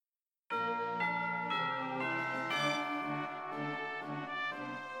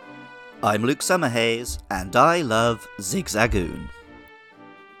I'm Luke Summerhays, and I love Zigzagoon.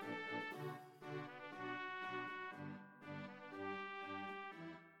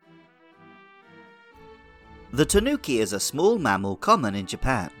 The tanuki is a small mammal common in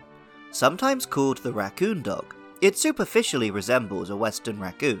Japan. Sometimes called the raccoon dog, it superficially resembles a western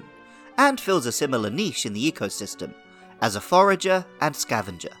raccoon, and fills a similar niche in the ecosystem, as a forager and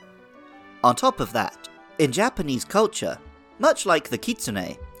scavenger. On top of that, in Japanese culture, much like the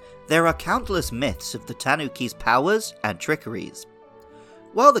kitsune, there are countless myths of the tanuki's powers and trickeries.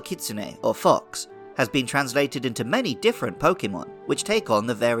 While the kitsune, or fox, has been translated into many different Pokemon, which take on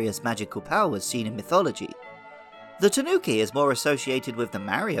the various magical powers seen in mythology, the tanuki is more associated with the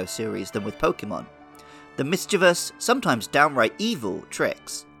Mario series than with Pokemon. The mischievous, sometimes downright evil,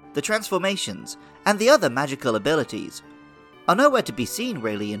 tricks, the transformations, and the other magical abilities are nowhere to be seen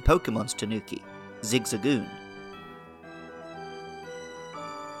really in Pokemon's tanuki, Zigzagoon.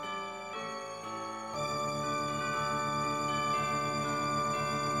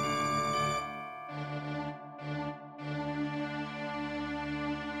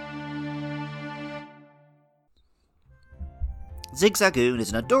 Zigzagoon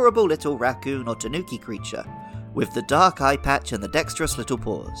is an adorable little raccoon or tanuki creature, with the dark eye patch and the dexterous little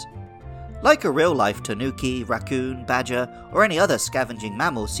paws. Like a real-life tanuki, raccoon, badger, or any other scavenging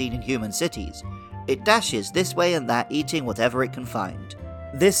mammal seen in human cities, it dashes this way and that, eating whatever it can find.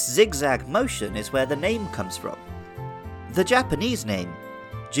 This zigzag motion is where the name comes from. The Japanese name,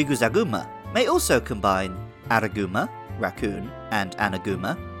 Jiguzaguma, may also combine Araguma, raccoon, and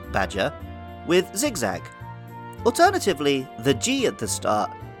Anaguma, badger, with zigzag. Alternatively, the Ji at the start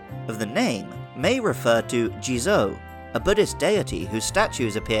of the name may refer to Jizo, a Buddhist deity whose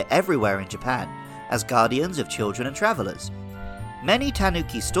statues appear everywhere in Japan as guardians of children and travelers. Many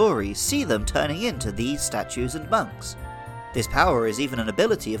tanuki stories see them turning into these statues and monks. This power is even an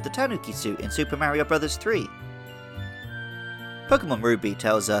ability of the tanuki suit in Super Mario Bros. 3. Pokemon Ruby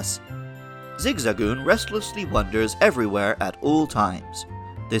tells us, Zigzagoon restlessly wanders everywhere at all times.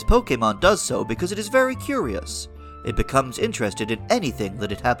 This Pokemon does so because it is very curious. It becomes interested in anything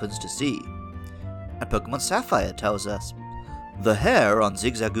that it happens to see. And Pokemon Sapphire tells us, the hair on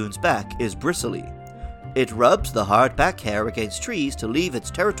Zigzagoon's back is bristly. It rubs the hard back hair against trees to leave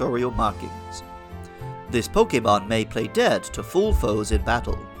its territorial markings. This Pokemon may play dead to fool foes in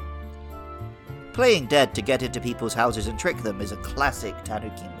battle. Playing dead to get into people's houses and trick them is a classic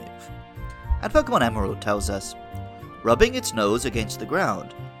tanuki move. And Pokemon Emerald tells us, rubbing its nose against the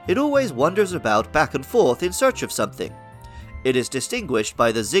ground, it always wanders about back and forth in search of something. It is distinguished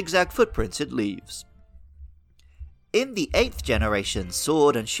by the zigzag footprints it leaves. In the 8th generation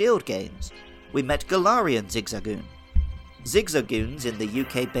Sword and Shield games, we met Galarian Zigzagoon. Zigzagoons in the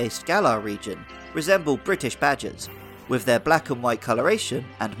UK-based Galar region resemble British badgers, with their black and white coloration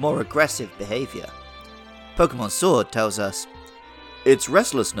and more aggressive behaviour. Pokemon Sword tells us, its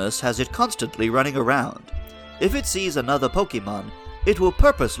restlessness has it constantly running around. If it sees another Pokemon, it will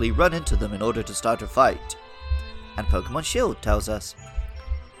purposely run into them in order to start a fight. And Pokemon Shield tells us,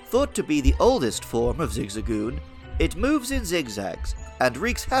 thought to be the oldest form of Zigzagoon, it moves in zigzags and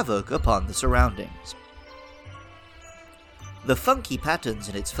wreaks havoc upon the surroundings. The funky patterns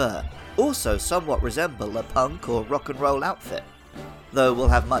in its fur also somewhat resemble a punk or rock and roll outfit, though we'll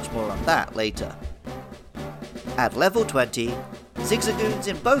have much more on that later. At level 20, Zigzagoons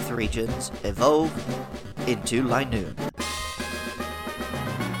in both regions evolve into Linoone.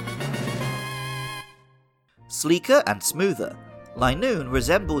 Sleeker and smoother, Linoone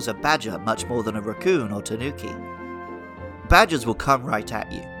resembles a badger much more than a raccoon or tanuki. Badgers will come right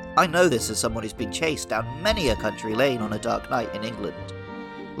at you. I know this as someone who's been chased down many a country lane on a dark night in England.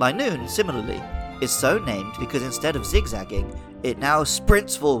 Linoone, similarly, is so named because instead of zigzagging, it now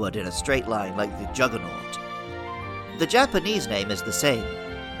sprints forward in a straight line like the Juggernaut. The Japanese name is the same.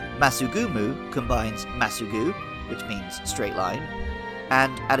 Masugumu combines Masugu, which means straight line,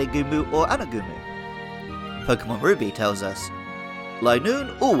 and Arigumu or Anagumu. Pokemon Ruby tells us,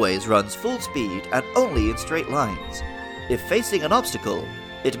 Linoone always runs full speed and only in straight lines. If facing an obstacle,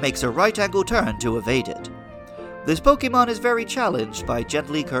 it makes a right-angle turn to evade it. This Pokemon is very challenged by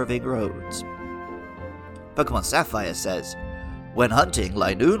gently curving roads. Pokemon Sapphire says, when hunting,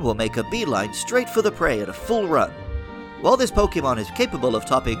 Linoone will make a beeline straight for the prey at a full run. While this Pokemon is capable of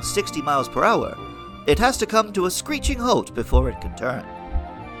topping 60 miles per hour, it has to come to a screeching halt before it can turn.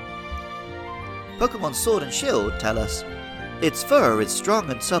 Pokemon Sword and Shield tell us, its fur is strong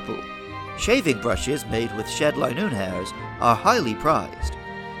and supple. Shaving brushes made with shed Linoone hairs are highly prized.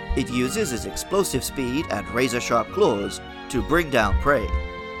 It uses its explosive speed and razor-sharp claws to bring down prey.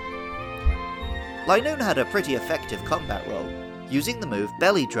 Linoone had a pretty effective combat role, using the move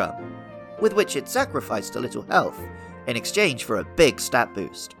Belly Drum. with which it sacrificed a little health in exchange for a big stat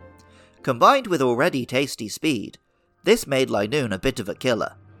boost. Combined with already tasty speed, this made Linoone a bit of a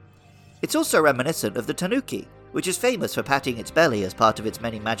killer. It's also reminiscent of the Tanuki, which is famous for patting its belly as part of its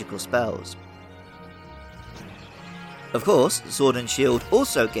many magical spells. Of course, Sword and Shield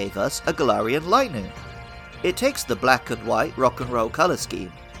also gave us a Galarian Linoone. It takes the black and white rock and roll colour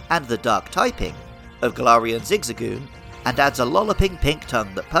scheme and the dark typing of Galarian Zigzagoon and adds a lolloping pink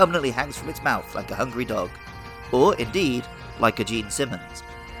tongue that permanently hangs from its mouth like a hungry dog, or indeed, like a Gene Simmons.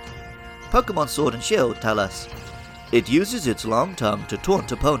 Pokemon Sword and Shield tell us, it uses its long tongue to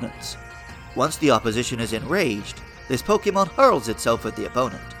taunt opponents. Once the opposition is enraged, this Pokemon hurls itself at the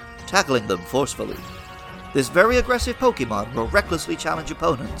opponent, tackling them forcefully. This very aggressive Pokemon will recklessly challenge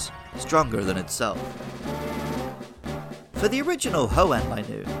opponents stronger than itself. For the original Hoenn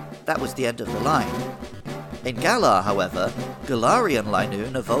Linoone, that was the end of the line. In Galar, however, Galarian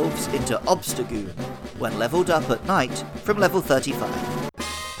Linoone evolves into Obstagoon when leveled up at night from level 35.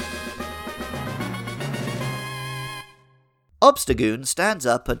 Obstagoon stands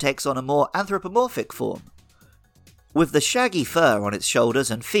up and takes on a more anthropomorphic form. With the shaggy fur on its shoulders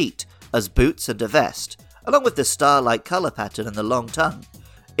and feet as boots and a vest, along with the star-like colour pattern and the long tongue,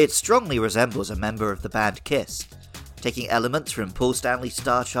 it strongly resembles a member of the band Kiss, taking elements from Paul Stanley's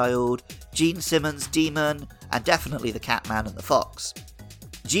Starchild, Gene Simmons' Demon, and definitely the Catman and the Fox.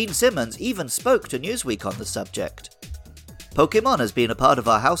 Gene Simmons even spoke to Newsweek on the subject. Pokemon has been a part of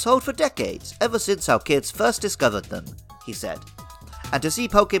our household for decades, ever since our kids first discovered them, he said. And to see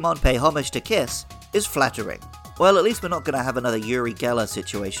Pokemon pay homage to Kiss is flattering. Well, at least we're not going to have another Uri Geller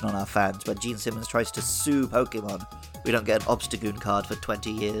situation on our fans when Gene Simmons tries to sue Pokemon. We don't get an Obstagoon card for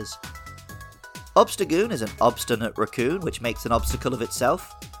 20 years. Obstagoon is an obstinate raccoon which makes an obstacle of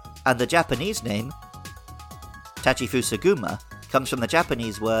itself, and the Japanese name, Tachifusaguma, comes from the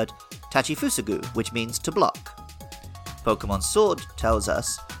Japanese word Tachifusagu, which means to block. Pokemon Sword tells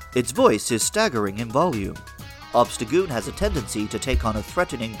us its voice is staggering in volume. Obstagoon has a tendency to take on a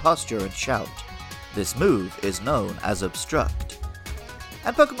threatening posture and shout. This move is known as Obstruct.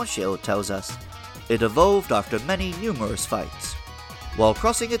 And Pokemon Shield tells us it evolved after many numerous fights. While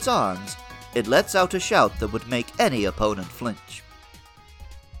crossing its arms, it lets out a shout that would make any opponent flinch.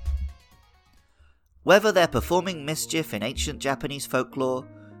 Whether they're performing mischief in ancient Japanese folklore,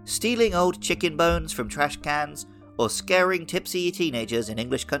 stealing old chicken bones from trash cans, or scaring tipsy teenagers in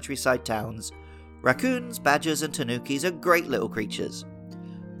English countryside towns, raccoons, badgers, and tanukis are great little creatures.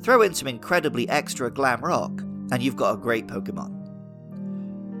 Throw in some incredibly extra glam rock, and you've got a great Pokemon.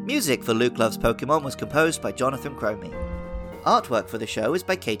 Music for Luke Loves Pokemon was composed by Jonathan Cromie. Artwork for the show is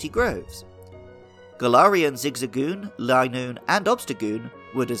by Katie Groves. Galarian Zigzagoon, Linoone, and Obstagoon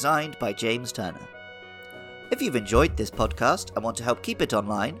were designed by James Turner. If you've enjoyed this podcast and want to help keep it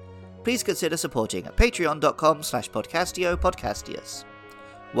online, please consider supporting at patreon.com/podcastio-podcastius.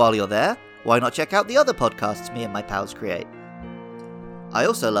 While you're there, why not check out the other podcasts me and my pals create? I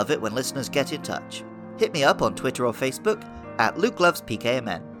also love it when listeners get in touch. Hit me up on Twitter or Facebook at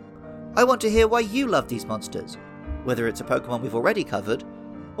LukeLovesPKMN. I want to hear why you love these monsters, whether it's a Pokemon we've already covered,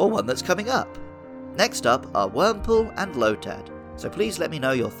 or one that's coming up. Next up are Wurmple and Lotad, so please let me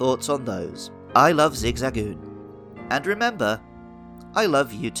know your thoughts on those. I love Zigzagoon. And remember, I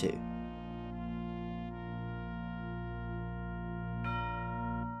love you too.